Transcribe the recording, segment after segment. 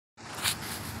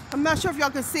I'm not sure if y'all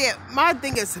can see it. My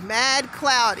thing is mad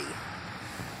cloudy.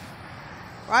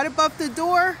 Right above the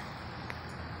door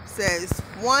says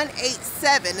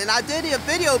 187. And I did a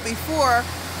video before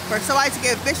for somebody to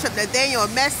give Bishop Nathaniel a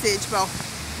message about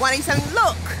 187.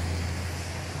 Look.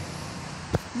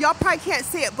 Y'all probably can't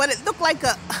see it, but it looked like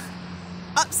a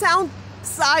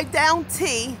upside down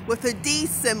T with a D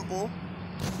symbol.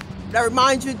 That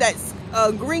reminds you that's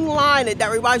a green line, and that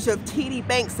reminds you of TD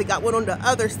Banks. They got one on the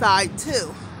other side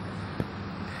too.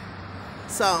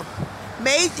 So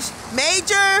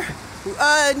major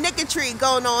niggotry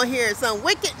going on here. Some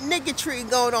wicked niggotry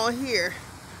going on here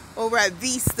over at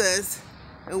Vistas,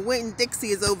 and Winn Dixy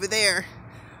is over there.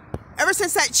 Ever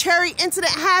since that Cherry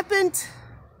incident happened,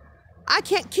 I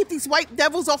can't keep these white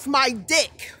devils off my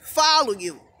dick. Follow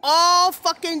you all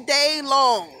fucking day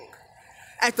long.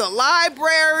 At the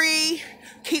library,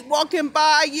 keep walking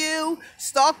by you,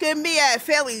 stalking me at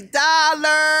Family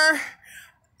Dollar.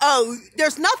 Oh,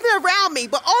 there's nothing around me,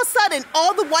 but all of a sudden,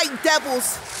 all the white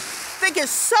devils think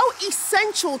it's so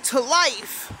essential to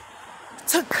life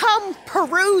to come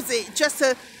peruse it just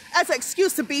to, as an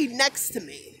excuse to be next to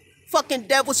me. Fucking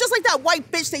devils. Just like that white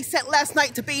bitch they sent last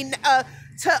night to be,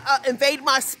 invade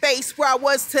my space where I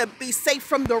was to be safe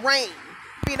from the rain.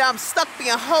 Being I'm stuck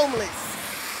being homeless.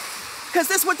 Because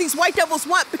that's what these white devils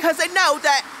want, because they know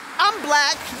that I'm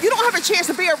black. You don't have a chance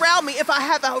to be around me if I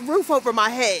have a roof over my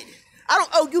head. I don't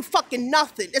owe you fucking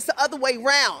nothing. It's the other way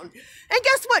around. And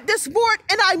guess what? This morning,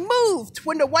 and I moved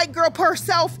when the white girl put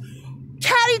herself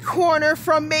catty corner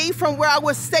from me from where I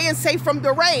was staying safe from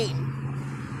the rain.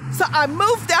 So I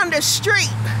moved down the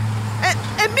street, and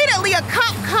immediately a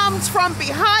cop comes from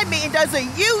behind me and does a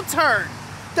U-turn.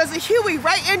 Does a Huey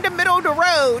right in the middle of the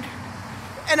road.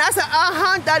 And I said,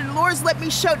 that the Lord's let me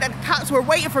show that the cops were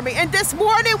waiting for me. And this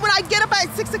morning, when I get up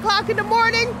at 6 o'clock in the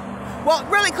morning, well,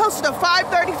 really close to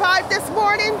 5:35 this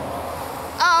morning,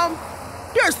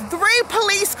 there's 3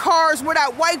 police cars where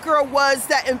that white girl was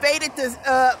that invaded this,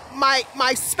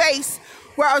 my space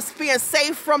where I was being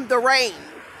safe from the rain.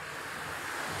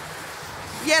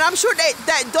 Yeah, and I'm sure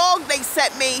that dog they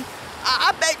sent me,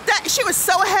 I bet that she was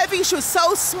so heavy, she was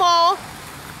so small.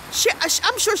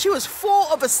 I'm sure she was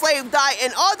full of a slave diet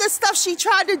and all this stuff she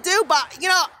tried to do, but, you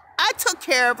know, I took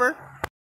care of her.